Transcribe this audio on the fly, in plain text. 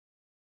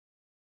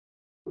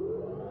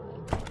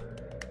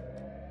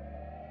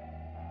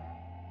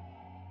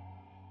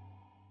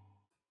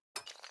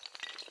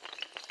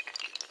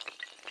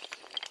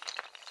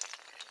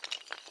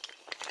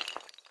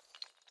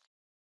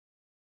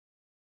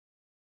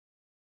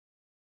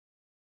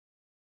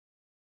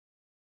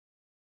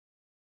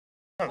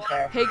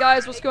Okay. Hey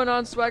guys, what's going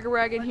on?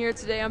 Swagrwaggn here.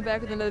 Today I'm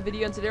back with another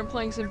video, and today I'm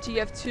playing some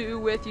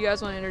TF2 with. You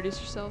guys want to introduce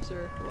yourselves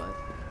or what?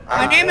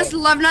 My name is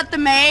Lovenut the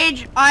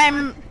Mage.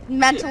 I'm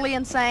mentally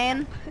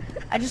insane.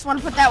 I just want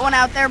to put that one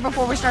out there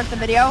before we start the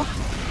video.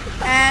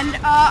 And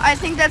I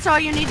think that's all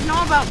you need to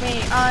know about me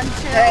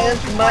until. Hey,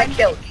 this is my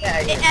kill. Yeah.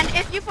 And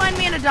if you find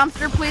me in a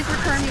dumpster, please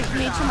return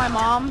me to my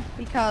mom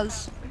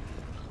because,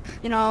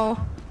 you know,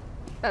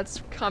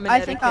 That's common I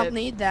etiquette. think I'll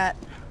need that.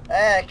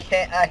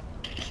 I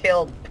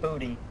killed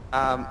Pooty.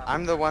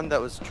 I'm the one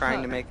that was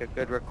trying to make a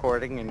good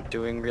recording and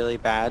doing really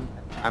bad.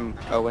 I'm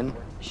Owen.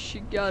 She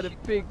got a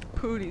big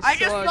pooty. I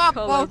just so got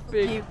call both her of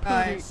big you pooty.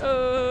 guys.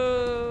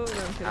 Oh,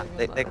 no, I'm kidding.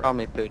 They I'm not call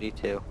me Pooty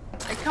too.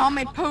 They call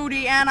me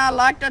Pooty and I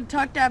like to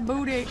tuck that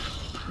booty.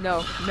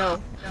 No,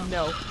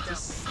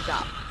 just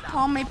stop.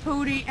 Call me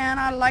Pooty and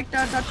I like to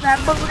tuck that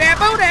booty.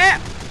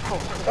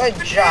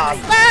 Good job.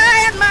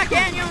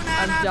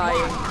 I'm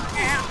dying.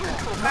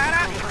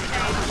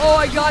 Oh,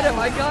 I got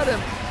him.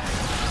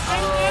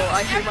 Oh,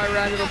 I hear my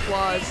round of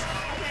applause.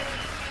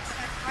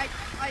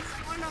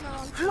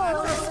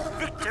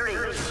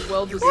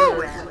 Well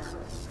deserved.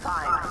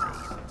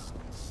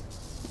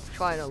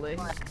 Finally.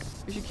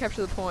 We should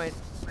capture the point.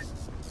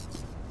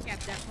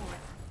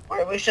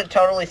 Wait, we should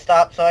totally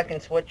stop so I can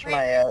switch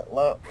my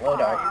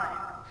loadout.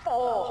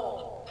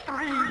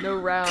 No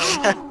round.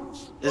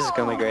 This is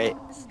gonna be great.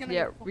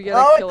 Yeah, we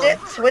gotta kill Oh, it him.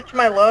 did switch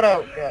my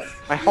loadout. Good.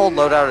 My whole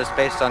loadout is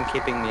based on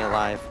keeping me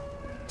alive.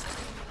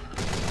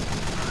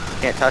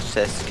 Can't touch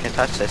this, can't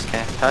touch this,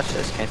 can't touch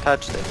this, can't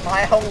touch this.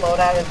 My whole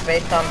loadout is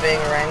based on being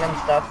random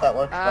stuff that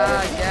looks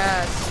Ah, better.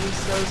 yes, he's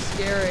so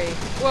scary.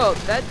 Whoa,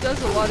 that does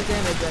a lot of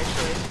damage,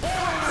 actually.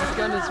 This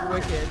gun is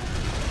wicked.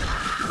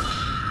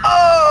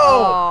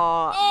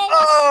 Oh!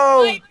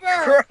 Aw.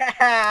 Sniper!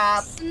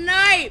 Crap!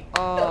 Snipe!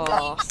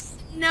 Oh.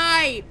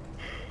 Snipe!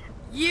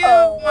 You,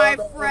 Oh, my that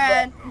was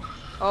friend.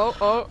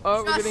 Oh,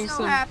 we're Just getting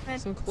so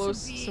happened some to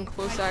close be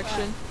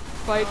action.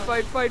 my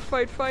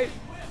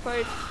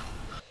Fight.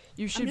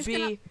 You should just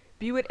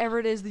be whatever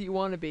it is that you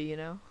want to be, you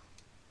know?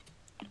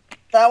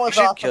 That was You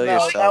should awesome. kill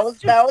though. yourself.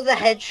 That was a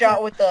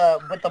headshot with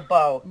the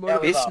bow.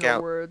 That was Motivational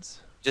awesome.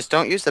 words. Just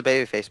don't use the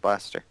babyface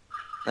blaster.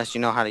 Unless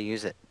you know how to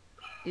use it.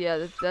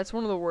 Yeah, that's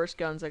one of the worst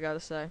guns, I gotta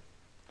say.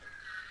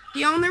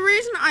 The only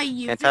reason I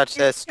use Can't touch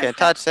this, can't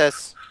touch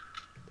this.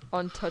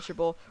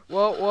 Untouchable.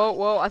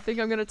 Whoa, I think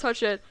I'm gonna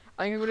touch it.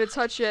 I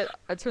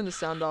turned the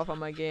sound off on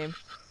my game.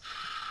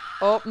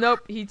 Oh, nope,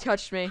 he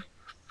touched me.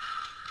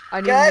 I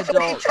need Guys, an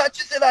when he adult.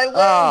 touches it, I lose.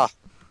 Oh,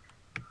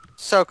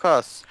 so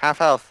close. Half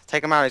health.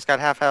 Take him out, he's got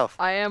half health.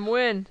 I am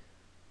win.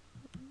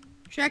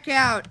 Check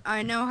out.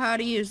 I know how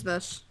to use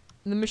this.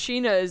 The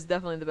Machina is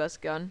definitely the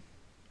best gun.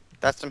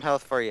 That's some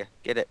health for you.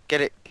 Get it,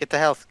 get the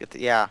health.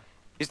 Yeah.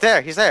 He's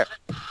there.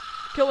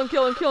 Kill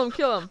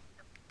him.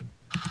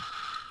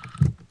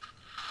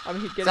 I'm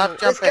getting Stop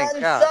This jumping.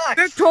 gun Yeah. sucks.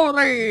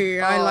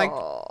 Victory! I like.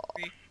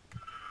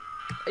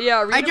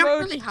 Yeah, arena jump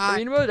mode. really high.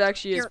 Arena mode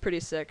actually is Here. pretty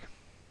sick.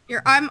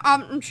 Here,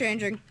 I'm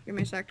changing. Give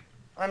me a sec.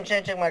 I'm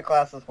changing my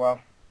class as well.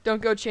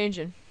 Don't go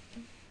changing.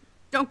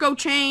 Don't go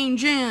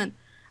changing.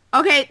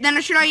 Okay, then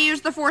should I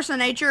use the Force of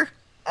Nature?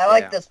 I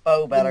like Yeah. this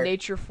bow The better.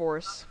 nature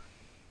force.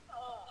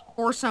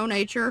 Force of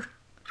Nature.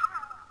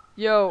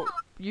 Yo,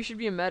 you should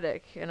be a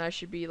medic, and I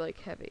should be like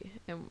heavy.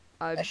 And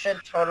I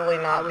should totally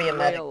I not would be a weigh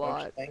medic, a don't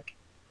lot. you think?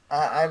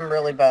 I'm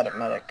really bad at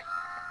medic.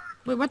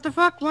 Wait, what the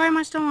fuck? Why am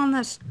I still on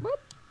this? What?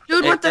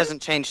 Dude, It what the?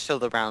 doesn't change till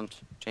the round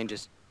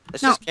changes.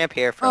 Let's No. just camp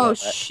here for a Oh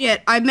little bit.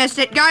 shit! I missed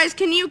it, guys.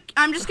 Can you?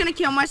 I'm just gonna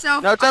kill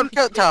myself. No, don't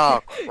kill.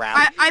 Oh,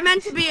 crap. I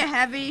meant to be a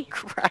heavy.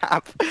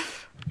 Crap.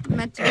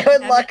 Meant to be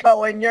Good heavy. luck,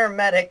 Owen. You're a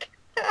medic.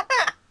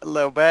 A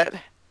little bit.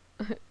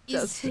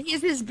 He's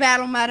his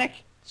battle medic.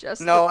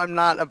 Just No, I'm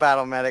not a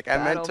battle medic. I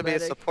meant Battle to be a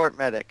medic. support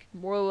medic.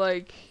 more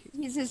like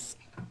He's his.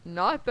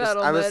 not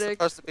battle I was medic.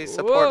 supposed to be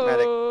support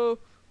medic. Whoa.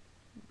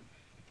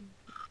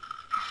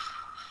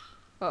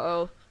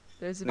 Uh-oh.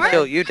 There's a I'm gonna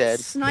kill you dead.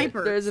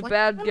 Sniper. There's a Like,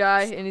 bad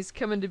guy, and he's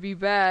coming to be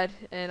bad,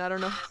 and I don't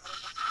know.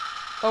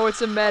 Oh,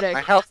 it's a medic.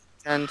 My health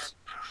ends.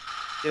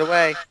 Get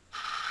away.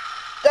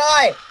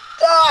 Die!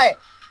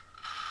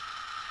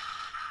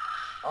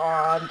 Oh,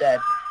 I'm dead.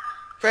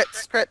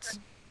 Crits.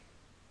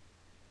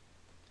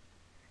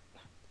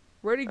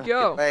 Where'd he Get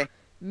go? away.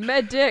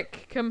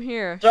 Medic, come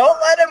here. Don't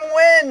let him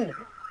win!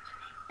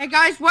 Hey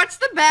guys, what's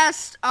the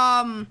best?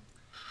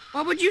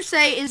 What would you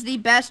say is the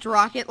best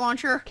rocket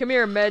launcher? Come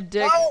here,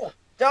 medic. No!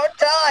 Don't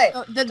die!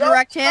 The Don't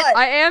direct hit. die.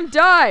 I am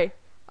die.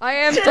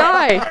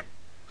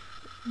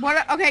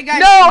 What? Okay, guys.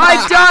 No,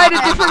 I died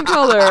a different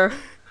color.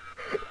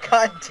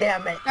 God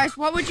damn it. Guys,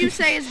 what would you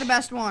say is the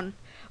best one?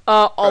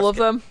 All of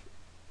them.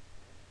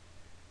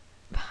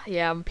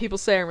 Yeah, people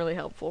say I'm really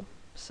helpful,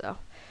 so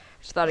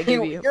just thought I'd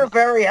give you. You're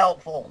very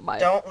helpful. my-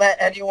 Don't let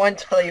anyone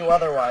tell you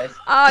otherwise.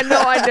 Ah, no,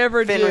 I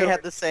never Finley do.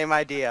 had the same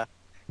idea.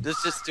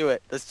 Let's just do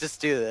it. Let's just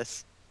do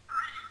this.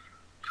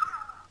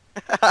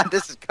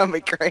 This is gonna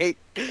be great.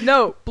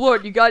 No,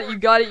 Blort, you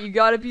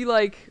gotta be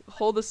like,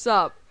 hold this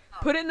up.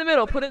 Put it in the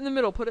middle, put it in the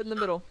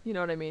middle. You know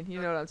what I mean, you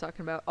know what I'm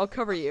talking about. I'll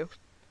cover you.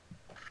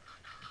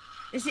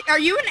 Are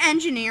you an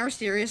engineer?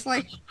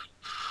 Seriously?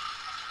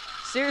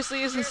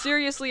 Seriously isn't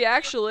seriously,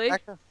 actually.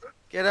 Back up.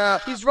 Get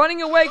up. He's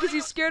running away because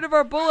he's scared of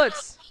our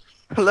bullets.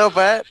 A little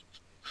bit.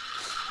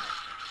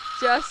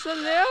 Just a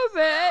little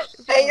bit.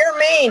 Hey, you're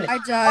mean. I Oh,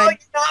 died.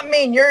 you're not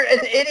mean. You're an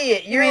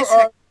idiot. You Give me a are.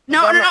 sec.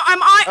 No, I'm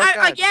Oh,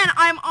 God. again,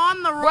 I'm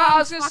on the wrong Wow, I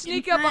was gonna fucking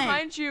sneak up thing.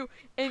 behind you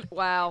and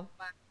wow.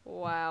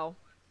 Wow.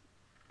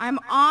 I'm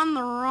on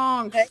the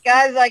wrong. Hey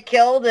guys, I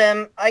killed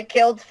him. I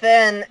killed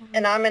Finn,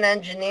 and I'm an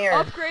engineer.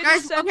 Upgrade the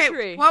Guys, sentry.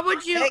 okay, what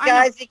would you? Hey I know-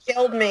 guys, he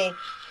killed me.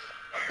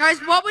 Guys,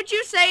 what would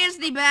you say is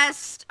the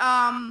best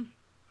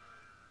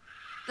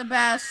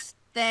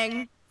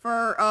thing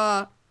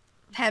for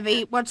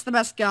heavy? What's the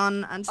best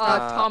gun and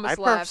stuff? Thomas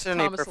I laughs.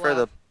 personally Thomas prefer the.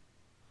 laugh.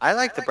 I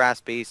like the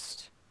brass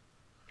beast.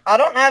 I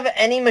don't have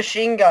any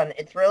machine gun.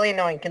 It's really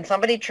annoying. Can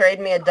somebody trade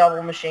me a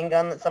double machine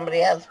gun that somebody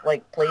has,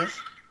 like, please?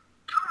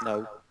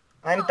 No.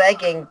 I'm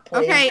begging,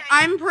 please. Okay,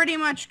 I'm pretty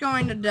much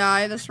going to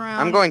die this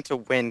round. I'm going to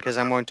win because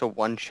I'm going to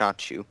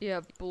one-shot you. Yeah,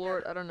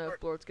 Blort. I don't know if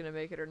Blort's gonna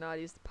make it or not.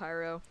 He's the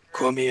pyro.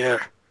 Come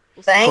here.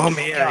 We'll see. Thanks, Come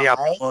here, you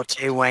guys.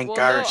 bloody Well, no,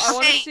 wankers. I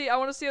want to Okay. see. I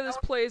want to see how this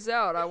plays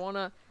out. I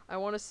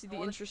wanna see the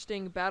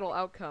interesting battle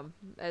outcome,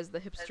 as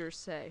the hipsters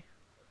say.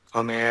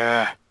 Come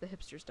here. The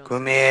hipsters don't.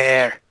 Come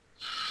here.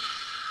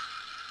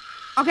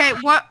 Okay,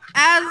 what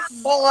as?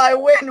 Well, I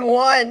win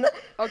one.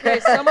 Okay,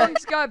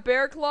 someone's got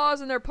bear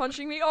claws and they're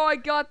punching me. Oh, I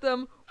got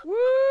them.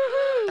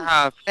 Woohoo!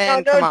 Ah, No,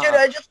 Ben, no, come on. dude,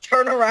 I just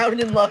turn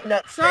around and love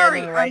nut Sorry,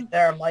 standing right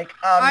there. I'm like,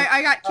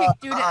 I got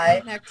kicked due to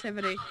hi.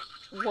 inactivity.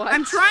 What?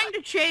 I'm trying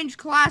to change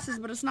classes,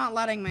 but it's not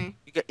letting me.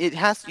 It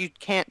has. You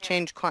can't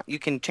change. You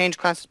can change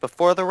classes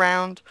before the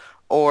round,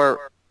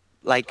 or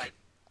like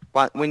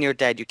when you're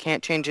dead. You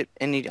can't change it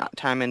any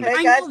time in. Hey,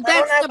 I guys, know, I that's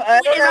don't the have- I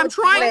point, don't and have I'm a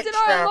trying When Switch did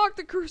I now. unlock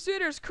the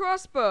Crusader's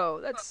crossbow?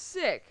 That's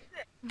sick.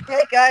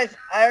 Hey guys,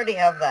 I already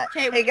have that.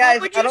 Okay, Hey guys,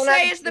 what would I you don't have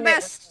say a is the teammate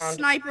best this round.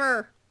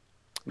 sniper?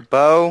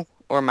 Bow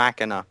or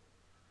Machina.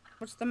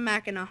 What's the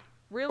Machina?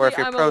 Really, if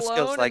your I'm pro alone,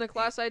 skills and like the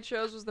class I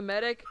chose was the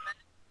medic.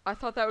 I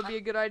thought that would be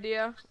a good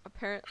idea.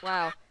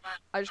 Wow,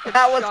 I just got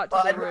That was shot to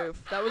fun. the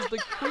roof. That was the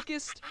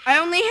quickest. I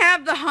only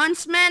have the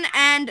Huntsman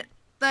and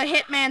the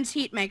Hitman's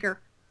Heatmaker.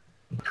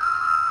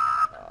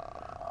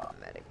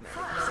 Medic.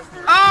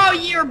 Oh,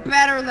 you're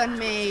better than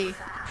me.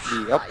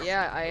 Yep.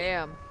 Yeah, I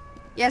am.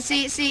 Yeah,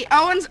 see,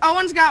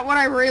 Owen's got what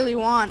I really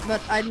want,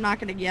 but I'm not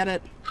gonna get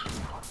it.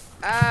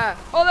 Ah!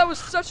 Oh, that was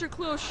such a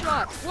close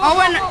shot. Whoa,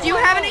 Owen, whoa, whoa, do you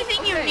whoa, have whoa.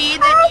 anything you Okay.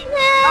 need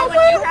that Owen, do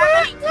you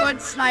have any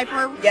good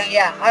sniper?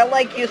 Yeah, I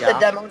like use the Yeah.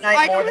 demo night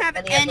I more don't than have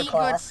any any other good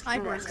class.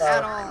 snipers So,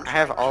 at all. I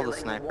have all the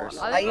snipers.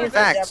 I I think my use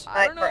best, Facts. the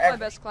I don't know for what my every-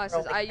 best class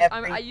is. for I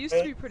every used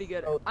to be day, pretty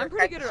good. so I'm they're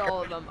pretty good at kinda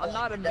all of them. I'm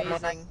not demo night.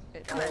 amazing.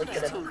 I'm really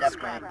good at demo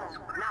night.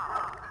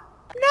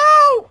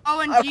 No!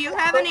 Owen, do you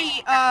have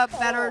any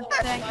better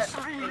things?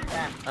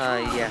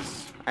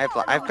 Yes.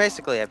 I've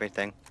basically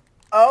everything.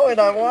 Oh, and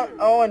I want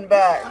Owen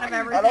back. One of I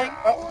everything?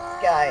 don't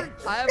want this guy.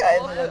 I have This guy's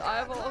all of an- the, I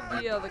have all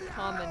of the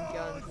common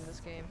guns in this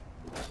game.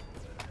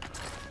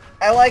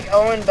 I like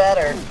Owen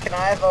better. Can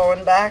I have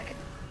Owen back?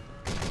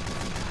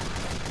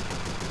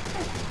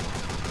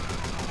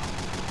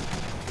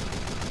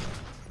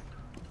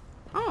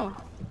 Oh,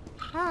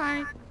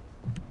 hi.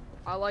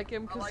 I like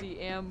him because he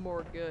am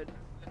more good.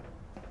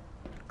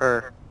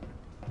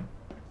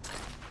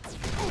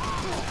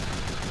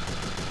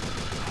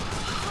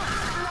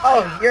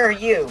 Oh, you're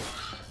you.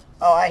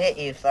 Oh, I hit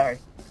you, sorry.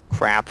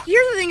 Crap.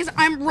 Here's the thing is,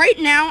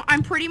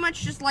 I'm pretty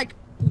much just like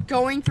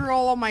going through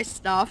all of my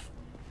stuff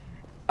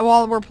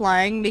while we're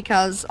playing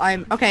because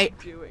okay.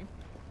 Doing.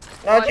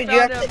 No, I dude,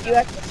 found you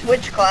have to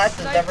switch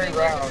classes every Sniping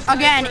like a round.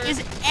 Again, sniper. is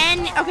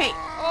okay,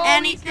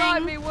 Oh, he got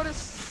anything me! What a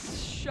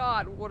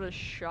shot! What a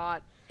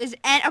shot!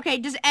 okay,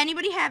 does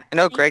anybody have I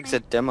know Greg's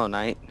anything- at demo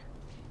night.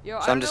 Yo, So I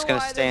I'm don't just know gonna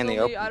why stay in there's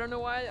the only- open. I don't know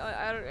why.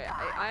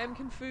 I am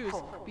confused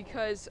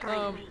because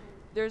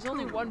there's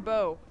only one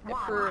bow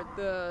for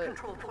the.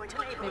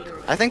 Maybe there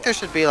is. I think there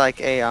should be like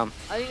a I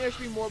think there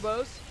should be more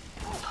bows.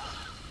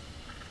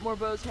 More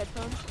bows,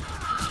 headphones.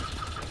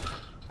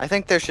 I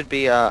think there should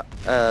be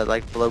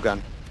like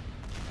blowgun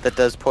that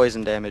does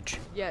poison damage.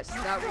 Yes,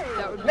 that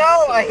would be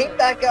No, so I hate good.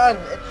 that gun.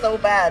 It's so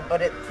bad,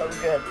 but it's so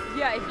good.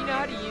 Yeah, if you know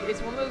how to use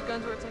it's one of those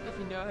guns where it's like if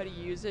you know how to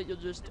use it, you'll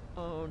just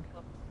own.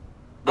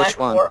 Which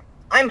one?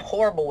 I'm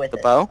horrible with The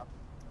it. bow?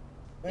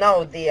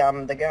 No,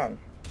 the gun.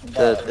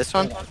 This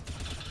one?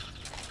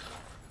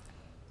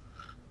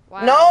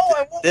 Wow. No,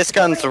 I won't This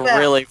gun's do that.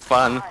 really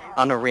fun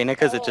on arena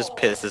because it just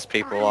pisses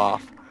people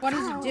off. What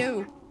does it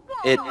do?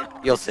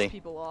 You'll Pisses see.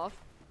 people off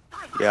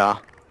Yeah.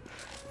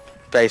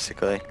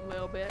 Basically. a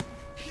little bit.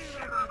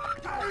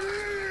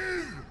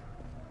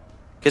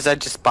 Because I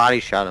just body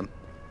shot him.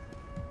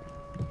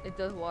 It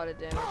does a lot of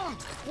damage.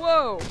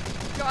 Whoa!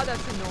 God,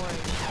 that's annoying.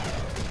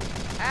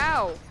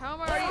 Ow! How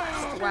am I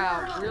already?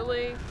 Wow,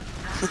 really?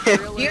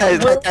 Really?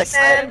 Like I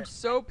said, I'm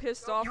so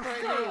pissed off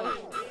right now.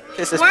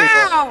 pisses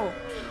Wow!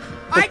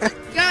 I just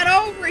got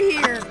over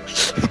here.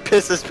 people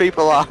pisses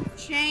people off.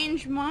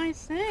 Change my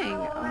thing.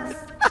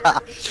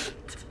 I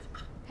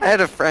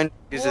had a friend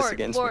use this Blort,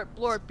 against me.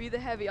 Blort, be the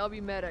heavy. I'll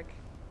be medic.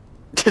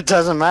 It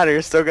doesn't matter.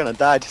 You're still gonna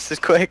die just as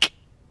quick.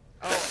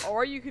 Oh,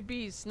 or you could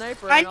be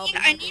sniper. I and I'll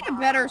need a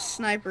better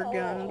sniper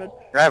gun, but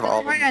I have that's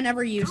all. why I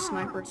never use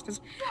snipers,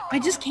 because I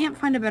just can't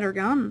find a better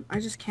gun. I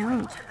just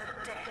can't.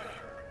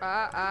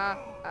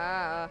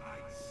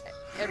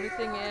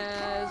 Everything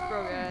is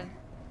broken.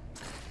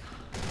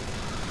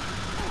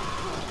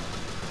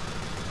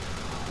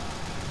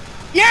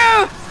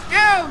 No!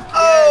 No!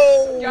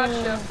 Oh!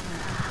 Gotcha.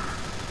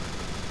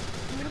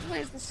 I'm gonna play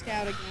as the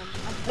scout again.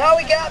 No,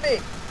 he got me!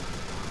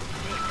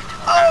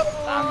 Oh!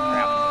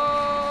 Oh!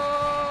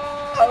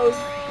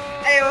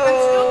 Ayo!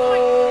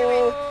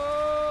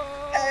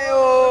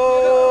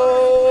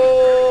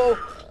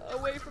 Ayo!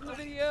 Away from the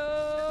video.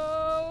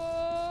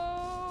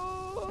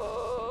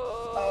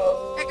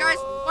 Oh. Hey guys,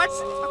 what's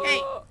okay?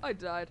 I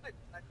died.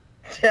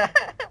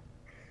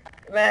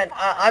 Man,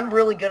 I'm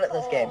really good at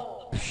this game.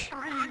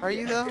 Are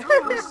you though?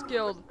 I'm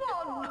skilled.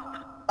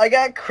 I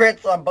got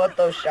crits on both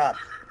those shots.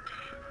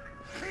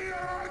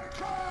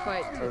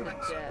 Fight to the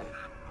death.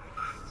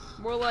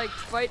 More like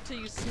fight till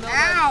you smell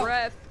Ow! my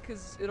breath,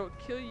 cause it'll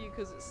kill you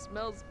cause it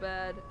smells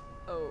bad.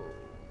 Oh.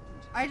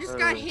 I just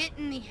got hit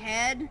in the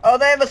head. Oh,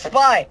 they have a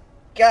spy!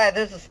 Guy,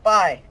 there's a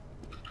spy.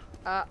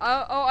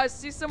 Oh, I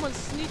see someone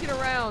sneaking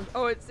around.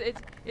 Oh, it's the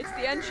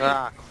engine.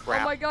 Ah, Oh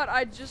crap. my god,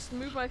 I just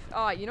moved my.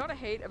 You know what I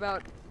hate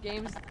about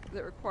games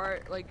that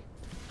require like.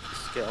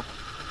 Skill.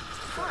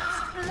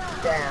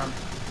 Damn.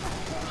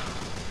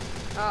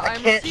 I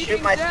I'm can't receiving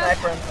shoot my death.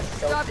 sniper in the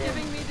scope. Stop Damn.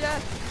 giving me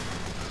death.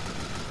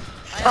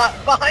 Stop!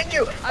 Behind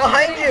you! I'm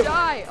Behind gonna you!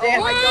 die. Oh Damn.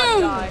 my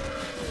god, die.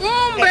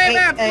 Boom, Hey,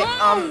 baby! hey,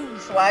 Boom!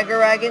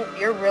 swagrwaggn,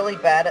 you're really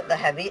bad at the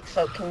heavy,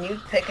 so can you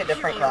pick a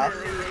different class?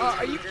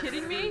 Are you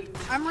kidding me?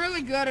 I'm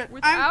really good at.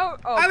 Without.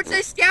 I would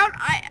say scout.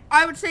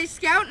 I would say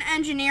scout and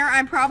engineer.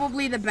 I'm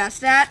probably the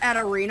best at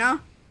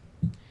arena.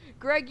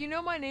 Greg, you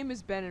know my name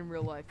is Ben in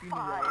real life. You knew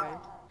that, right?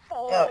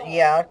 Oh,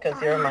 yeah,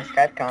 because you're in my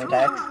Skype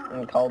contacts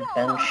and called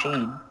Ben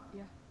Sheed.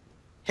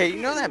 Hey,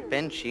 you know that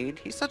Ben Sheed?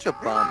 He's such a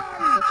bum.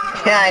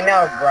 Yeah, I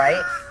know,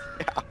 right?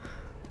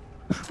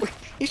 Yeah.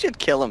 He should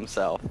kill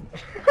himself.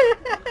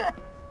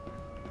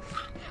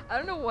 I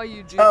don't know why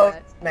you do Oh,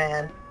 that.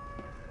 man.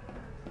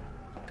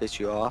 Piss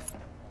you off?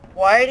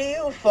 Why do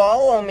you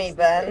follow me,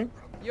 Ben?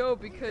 Yo,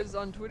 because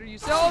on Twitter you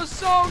say, oh,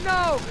 so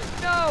no,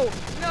 no,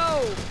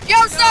 no.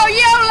 Yo, so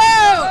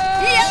YOLO!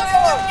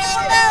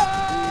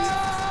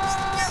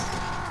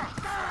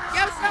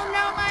 Yo, so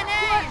know my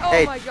name. Oh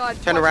Hey, my god.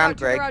 turn watch around, out,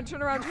 Greg.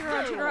 Turn around.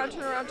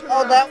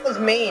 Oh, that was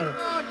mean.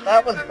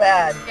 That was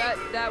bad.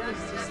 That was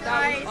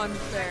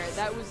unfair.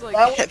 That was like.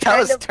 That was That kind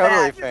was of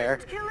totally bad. fair.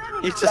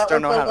 You just That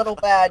don't was know a how little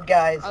to. bad,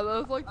 guys. I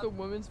love like the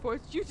women's voice.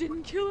 You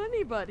didn't kill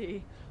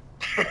anybody.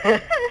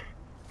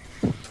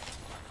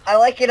 I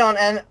like it on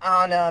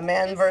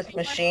Man vs.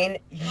 Machine.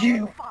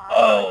 You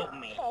owe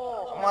me.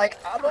 I'm like,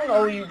 I don't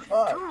know you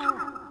fuck.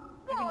 I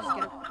can just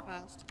get it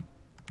fast.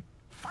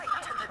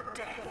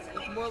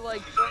 More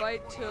like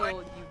fight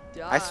till you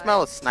die. I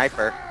smell a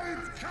sniper.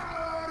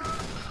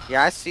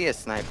 Yeah, I see a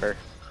sniper.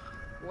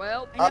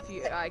 Well, if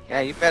you, I can't.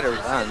 Yeah, you better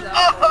run.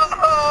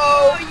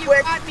 Oh, you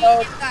quick got me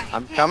scope. in the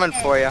I'm coming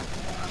for you.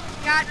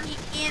 Got me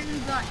in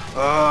the.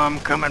 Oh, I'm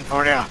coming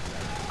for you.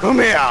 Come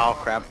here. Oh,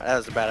 crap. That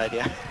was a bad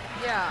idea.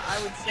 Yeah,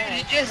 I would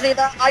say. Did you see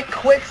that? I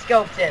quick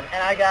scoped him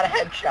and I got a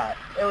headshot.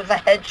 It was a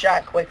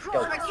headshot quick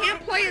scope. I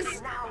can't play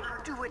as.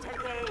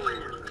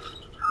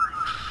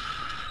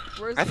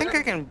 Where's I the- think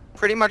I can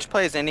pretty much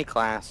play as any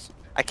class.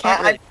 I can't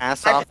I- really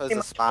pass I off pretty as a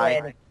much spy,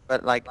 played.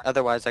 but like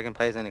otherwise I can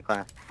play as any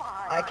class.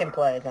 I can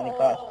play as any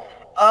class.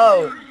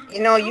 Oh,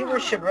 you know, you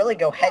should really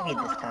go heavy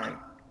this time.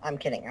 I'm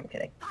kidding, I'm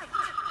kidding.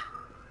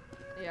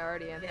 Yeah, I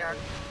already am. So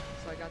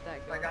I got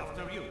that going.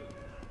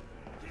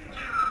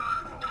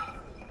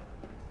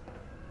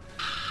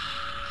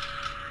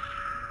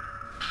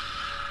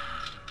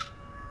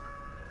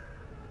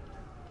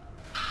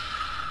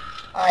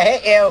 I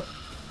hit you.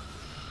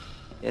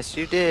 Yes,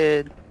 you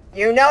did.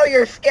 You know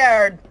you're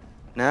scared.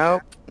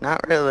 Nope,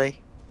 not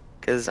really.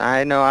 Because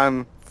I know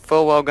I'm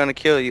full well gonna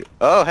kill you.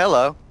 Oh,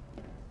 hello.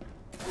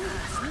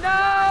 No!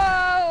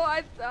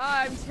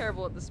 I'm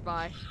terrible at the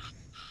spy.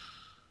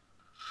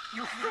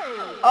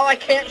 Oh, I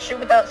can't shoot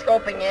without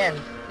scoping in.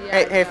 Yeah,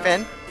 Hey, I hey, know.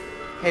 Finn.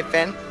 Hey,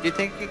 Finn. Do you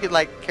think you could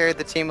like carry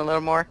the team a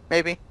little more,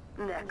 maybe?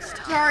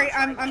 Sorry,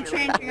 I'm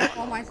changing up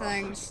all my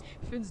things.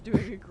 Finn's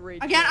doing a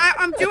great Again, job.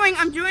 I'm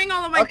doing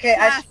all of my Okay, I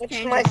class switched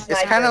changes. my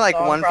sniper, kinda like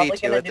so I'm probably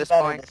 1v2 gonna at do this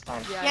better point. this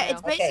time. Yeah, Yeah, I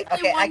it's know. Okay,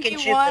 basically okay, I can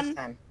shoot 1v1, this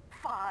time.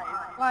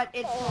 but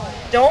it's.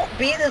 Don't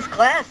be this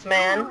class,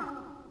 man.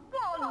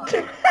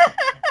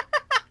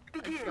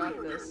 I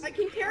got this. I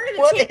can carry the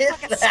What team is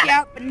like a that?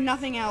 scout, but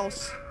nothing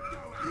else.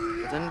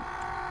 Then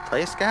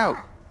play a scout.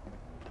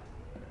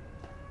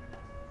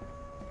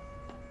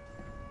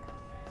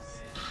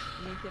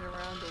 Sneaking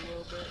around a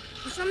little bit.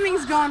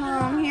 Something's gone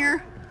wrong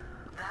here.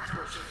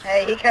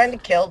 Hey, he kind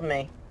of killed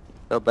me.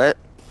 A little bit.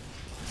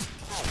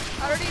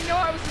 I already know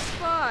I was a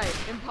spy.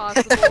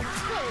 Impossible.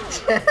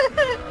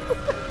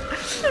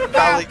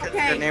 Probably because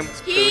okay. your name was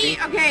He, Booty.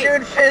 okay.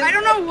 Dude, Finn's I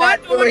don't know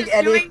what not Owen is doing,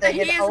 anything but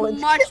he and is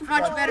Owen's much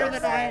getting better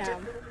than I frustrated.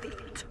 am.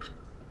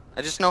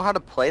 I just know how to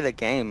play the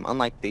game,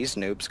 unlike these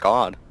noobs.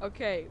 God.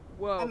 Okay,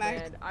 whoa, I'm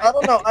man. I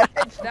don't know. I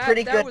did some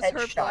pretty that good was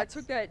hurtful. I headshots.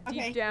 took that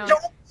deep Okay. down.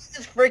 Don't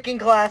this freaking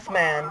class,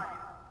 man.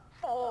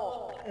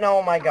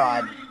 No, my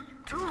God.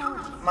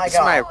 My This is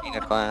my God.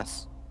 arena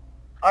class.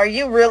 Are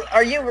you real?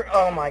 Are you?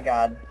 Oh my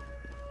God.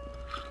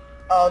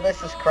 Oh,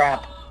 this is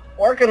crap.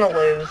 We're gonna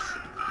lose.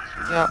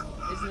 Yeah.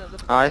 Isn't it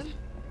the I- plan?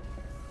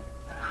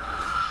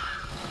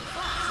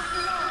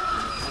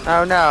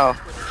 Oh no.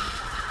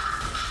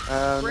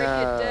 Oh Break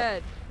no. it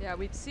dead. Yeah,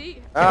 we'd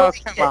see. Oh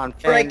Break come on,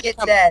 it- Finn. break it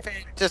Come- dead. Finn,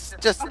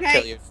 just Okay.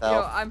 kill Yo,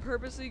 yourself. I'm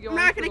purposely I'm going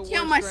not for gonna the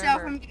kill worst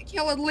myself. grammar. I'm gonna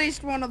kill at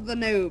least one of the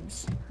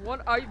noobs.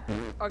 One,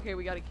 okay,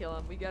 we gotta kill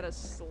him. We gotta,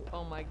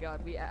 oh my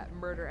God, we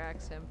murder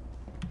axe him.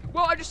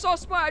 Whoa, I just saw a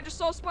spy, I just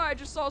saw a spy, I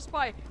just saw a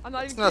spy. I'm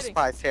not There's even no kidding.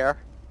 spies here.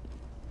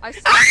 I,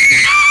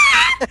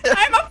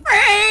 I'm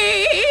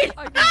afraid.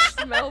 I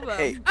can smell them.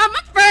 Hey, I'm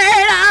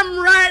afraid I'm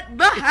right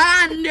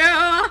behind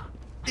you.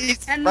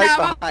 he's And right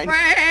I'm behind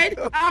afraid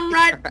you. I'm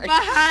right Right.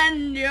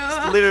 behind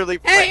you. Literally.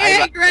 Hey,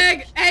 I- hey,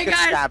 Greg. Hey, Good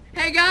guys. stab.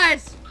 Hey,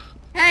 guys.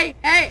 Hey,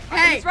 hey,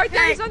 hey. He's right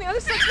there, hey. he's on the other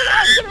side.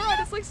 Turn around,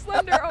 it's like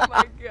Slender. Oh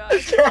my God.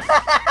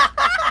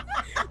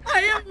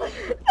 I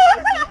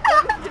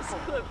am. This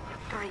clip.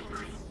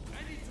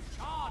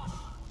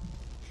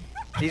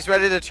 He's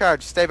ready to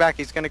charge. Stay back.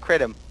 He's gonna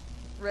crit him.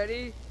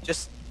 Ready?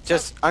 Just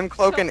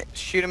uncloak and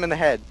shoot him in the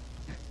head.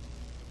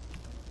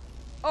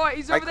 Oh,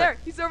 he's Right over there.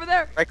 He's over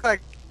there. Right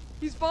click.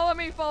 He's follow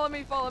me, follow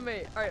me, follow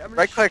me. All right, I'm gonna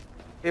Right click.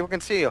 People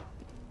can see you.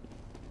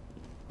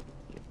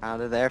 Get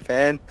out of there,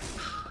 Finn.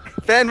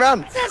 Finn,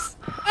 run. This.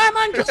 I'm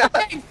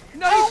unclocking.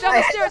 No, he's down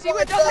the stairs. He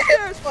went down the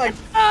stairs.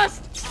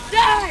 Must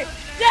die.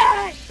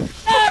 Die. Die.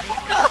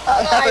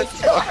 Die,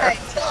 die,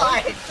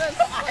 die. That's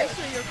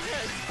slicing your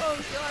pants. Oh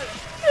God.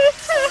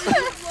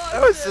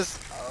 That was just.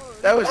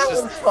 That was That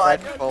just was fun.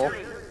 dreadful.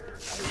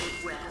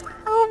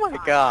 Oh my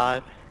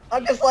God.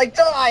 I'm just like,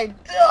 die,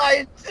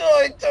 die,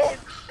 die, don't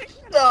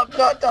stop,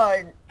 not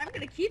dying. I'm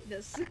gonna keep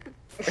this.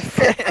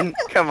 Finn,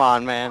 come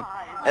on, man.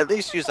 At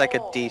least use like a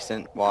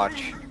decent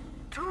watch,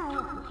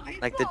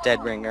 like the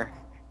Dead Ringer.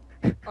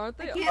 Aren't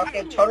they?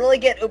 Okay, totally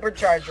get Uber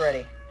charge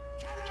ready.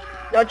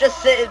 No,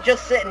 just sit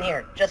in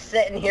here. Just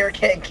sit in here,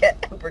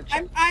 get Uber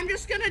charge. I'm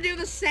just gonna do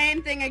the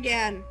same thing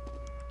again.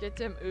 Get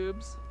them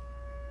oobs.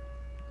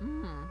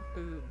 Mmm,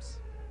 oobs.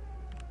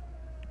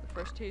 The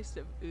first taste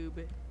of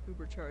Uber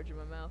charge in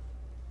my mouth.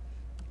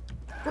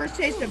 First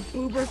taste of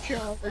boober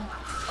charge.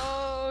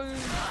 Oh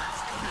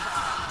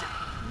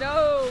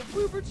no,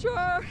 Uber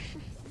charge.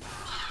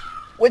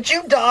 Would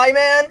you die,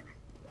 man?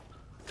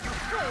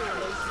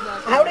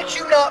 How did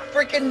you not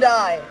freaking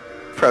die?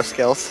 Pro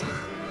skills.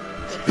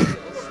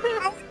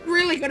 I'm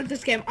really good at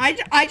this game. I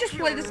just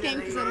play this game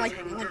because I like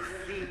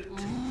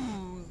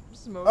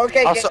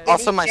Okay,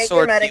 Also, my get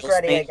sword your medic heals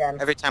ready me again.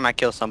 every time I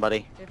kill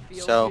somebody. It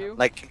feels So, you?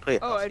 like, complete.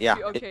 Oh, Yeah.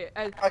 okay.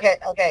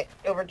 Okay,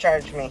 Uber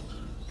charge me.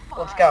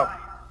 Let's go.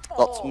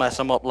 Let's mess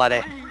them up,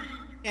 laddie.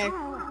 Okay.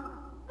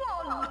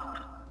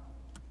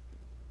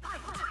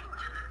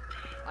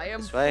 I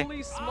am This way.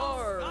 fully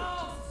smart.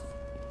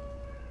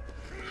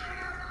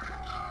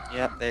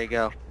 Yep, there you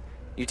go.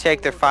 You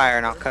take their fire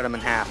and I'll cut them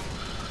in half.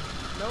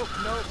 Nope,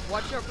 nope.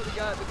 Watch out for the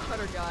guy, the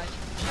cutter guy.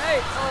 Hey!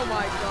 Oh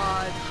my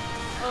God.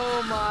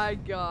 Oh my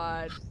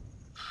God.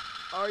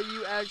 Are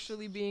you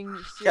actually being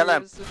Kill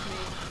him. serious with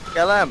me?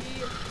 Kill him.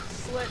 He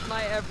slit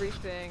my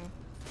everything.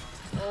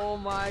 Oh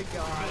my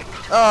God.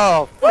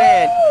 Oh,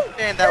 Finn.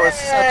 Finn, that was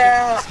such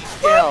Yeah. an easy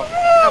kill.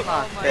 Come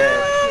on, Oh my Finn.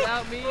 God.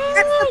 Without me.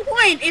 That's the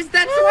point. Is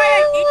that's why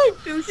I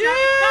hate two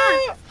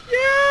shot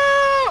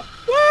Yeah!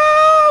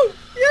 Woo!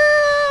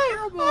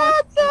 Yeah!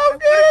 I'm so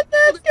good at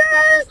this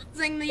game!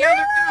 Sing the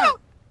other gun.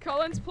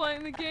 Cullen's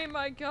playing the game.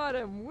 I got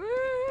him. Woo!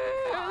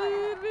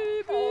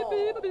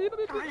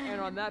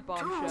 And on that This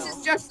bombshell.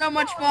 is just so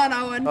much fun,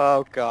 Owen.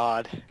 Oh,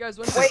 God. Guys,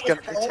 when Wait, gonna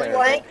is be Cullen terrible.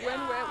 playing?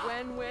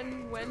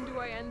 when do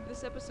I end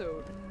this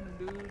episode?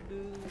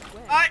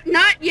 When?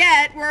 Not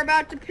yet. We're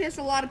about to piss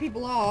a lot of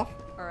people off.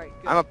 Alright,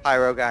 good. I'm a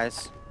pyro,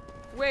 guys.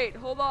 Wait,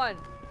 hold on.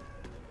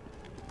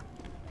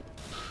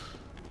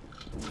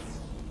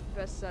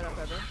 Best setup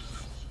ever.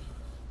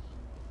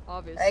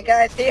 Obviously. Hey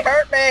guys, he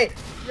hurt me!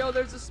 Yo,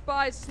 there's a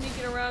spy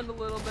sneaking around a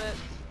little bit.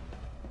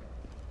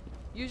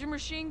 Use your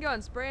machine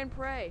gun, spray and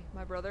pray,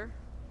 my brother.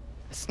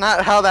 It's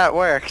not how that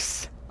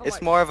works. Oh It's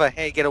my- more of a,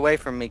 hey, get away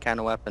from me kind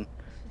of weapon.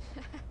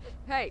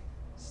 Hey,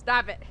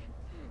 stop it.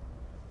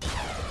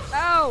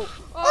 Ow!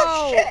 Oh,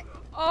 Oh! shit!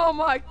 Oh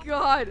my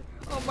God!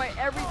 Oh my,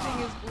 everything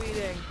is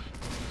bleeding.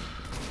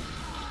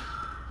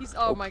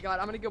 Oh my God,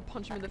 I'm gonna go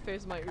punch him in the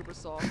face with my Uber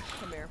saw.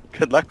 Come here.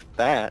 Good luck with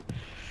that.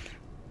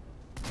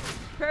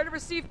 Prepare to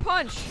receive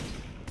punch!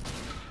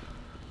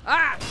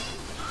 Ah!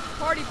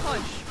 Party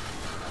punch!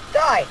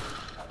 Die!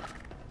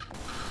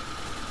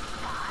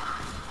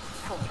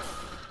 4,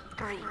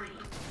 3, 2, 1.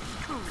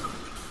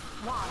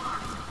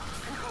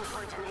 Control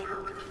point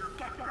enabled.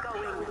 Get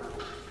going.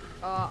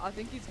 I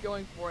think he's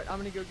going for it. I'm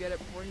gonna go get it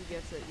before he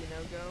gets it, you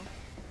know, go.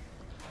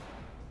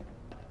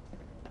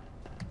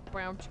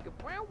 Wow, chicka,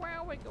 wow,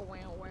 wow, wicka,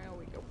 wow, wow,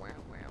 wicka, wow,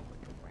 wow,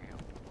 wicka, wow.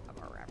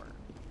 Rubber, rubber.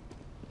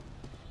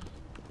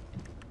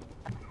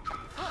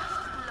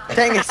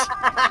 Dang it.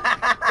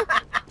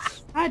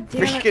 God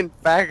damn it. Freaking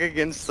back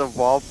against the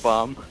wall,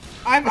 bum.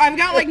 I've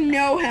got like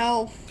no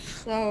health,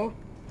 so.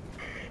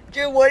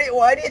 Dude,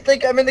 why do you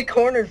think I'm in the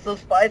corner so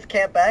spies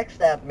can't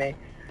backstab me?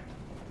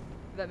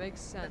 That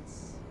makes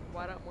sense.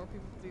 Why don't more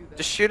people do that?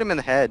 Just shoot him in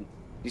the head.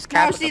 He's No,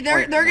 capping see, the they're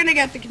point. gonna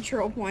get the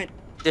control point.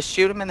 Just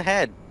shoot him in the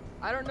head.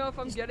 I don't know if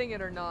I'm getting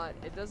it or not.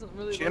 It doesn't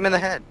really. Shoot look him in the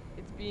like head.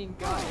 It's being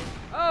gotten.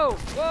 Oh,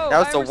 whoa! That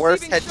was I'm the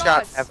worst receiving headshot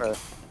shots. ever.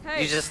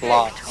 Hey, You just hey,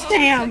 lost. calm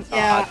Damn, your tits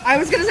yeah. off. I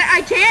was gonna say,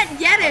 I can't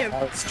get him!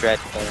 That was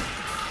dreadful.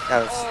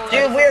 That was. Oh, Dude,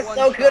 that's we're a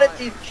so one good at shot.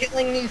 these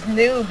killing these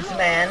noobs,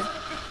 man.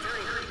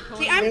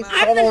 See, I'm These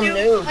the little noob.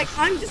 noobs. Like,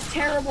 I'm just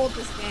terrible at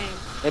this game.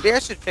 Maybe I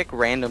should pick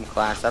random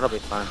class. That'll be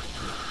fun.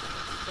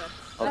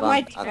 Hold That on.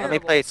 might be Let me terrible.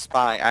 play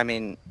Spy. I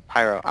mean,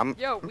 Pyro. I'm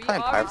Yo, we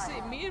playing Pyro.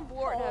 obviously, me and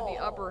Blort have the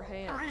upper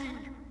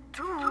hand.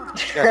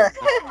 Sure.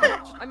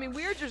 I mean,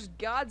 we are just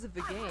gods of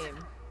the game.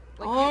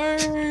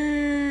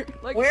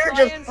 Like, like We're try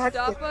just and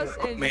stop us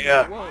and you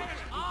Yeah. won't.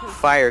 because-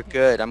 Fire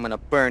good. I'm gonna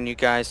burn you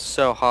guys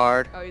so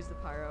hard. Oh, he's the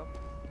pyro.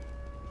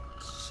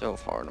 So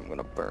hard. I'm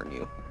gonna burn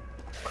you.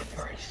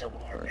 Burn so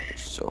hard. Burn you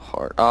so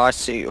hard. Oh, I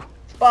see you.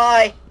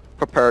 Spy!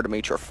 Prepare to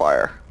meet your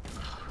fire.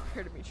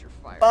 Prepare to meet your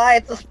fire. Spy,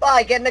 it's a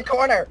spy, get in the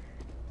corner!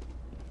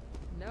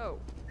 No.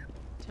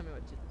 Tell me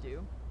what to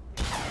do.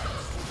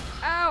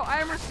 Ow! I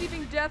am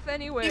receiving death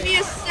anyway. Give me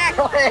a sec.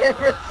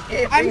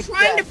 I'm I'm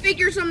trying to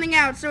figure something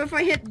out, so if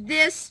I hit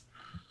this,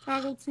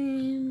 toggle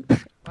team.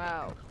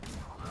 Wow.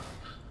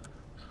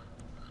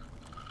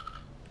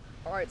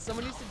 Alright,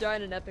 someone needs to die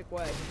in an epic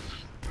way.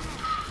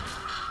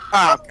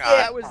 Oh, God.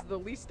 That was the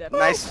least epic.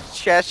 Nice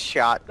chest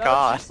shot. That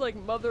God. was just like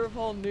mother of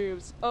all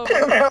noobs. Oh,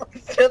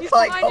 It's just he's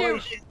like, behind holy you!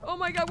 shit. Oh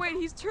my god,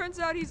 wait, turns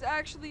out he's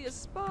actually a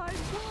spy.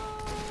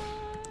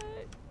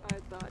 What? I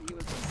thought he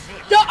was a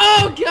spy.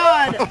 Oh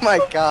God! Oh my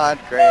God,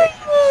 great.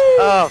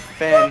 Oh,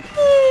 Finn.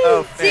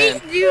 Oh, See,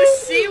 Finn. do you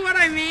see what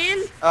I mean?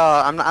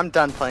 Oh, I'm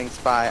done playing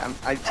Spy.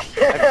 I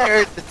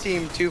carried the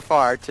team too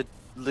far to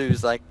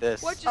lose like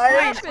this. What just I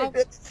am happened? a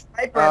good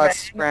sniper, Oh, man. it's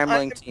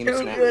scrambling I'm teams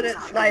too now. good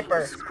at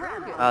sniper.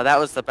 That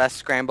was the best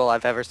scramble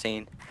I've ever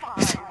seen.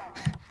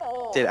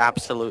 Did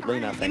absolutely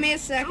Give nothing. me a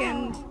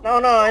second. No,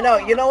 I know.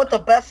 You know what the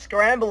best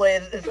scramble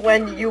is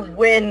when you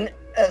win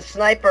a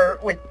sniper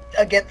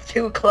against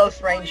two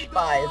close range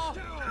spies.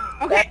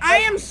 Okay, I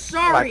am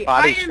sorry. My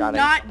I body am shot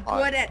not in.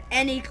 good at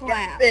any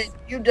class. Finn,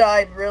 you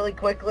died really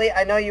quickly.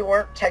 I know you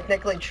weren't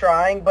technically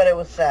trying, but it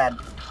was sad.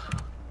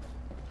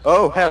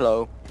 Oh,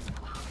 hello.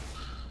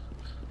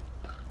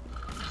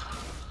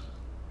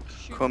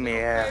 Shoot Come him in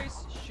here. the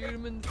face, shoot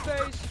him in the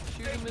face,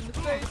 shoot him in the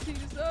face,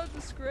 he's a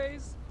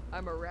disgrace.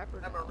 I'm a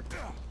rapper now.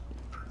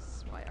 This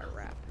is why I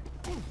rap.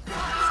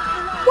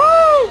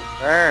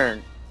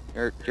 Burn.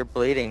 You're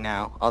bleeding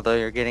now, although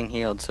you're getting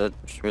healed, so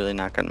it's really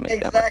not gonna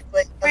make that much.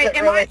 Exactly. Wait, Doesn't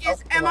am really I help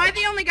am much. I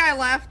the only guy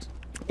left?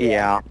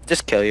 Yeah,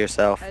 just kill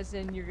yourself. As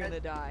in, you're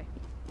gonna die.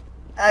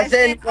 As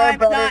in, we're I'm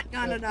better- not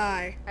gonna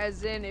die.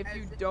 As in, if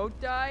you don't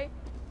die,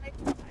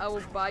 I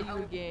will buy you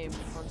a game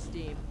on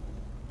Steam.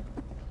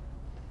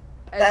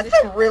 As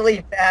That's if- a really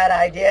bad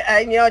idea.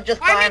 And you know,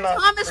 just buy I him meant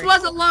a Thomas free-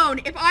 was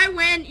alone. If I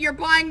win, you're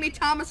buying me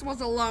Thomas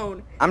was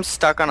alone. I'm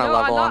stuck on a No,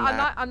 level on I'm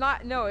that.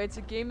 not. No, it's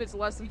a game that's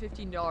less than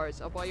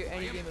 $15. I'll buy you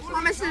any game that's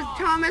less than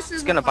Thomas is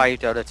He's gonna buy you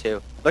Dota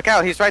 2. Look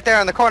out, he's right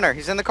there in the corner.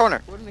 He's in the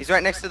corner. He's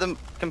right next to the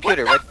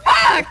computer. What the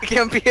right fuck? the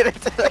computer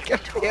to the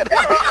computer.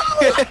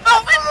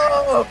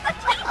 Oh!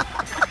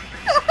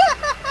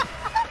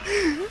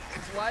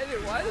 Why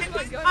did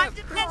my gun I'm have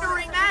just crits? in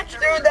a rematch.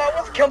 Dude, that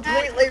was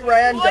completely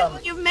random.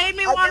 You've made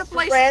me I want to just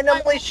play.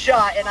 randomly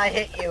shot and I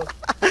hit you.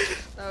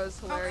 That was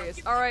hilarious.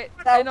 Alright,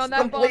 That and was on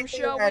that completely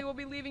bombshell, we random. will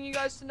be leaving you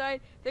guys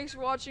tonight. Thanks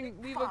for watching.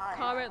 Leave a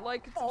comment,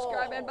 like, and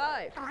subscribe, and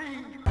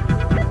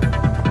bye.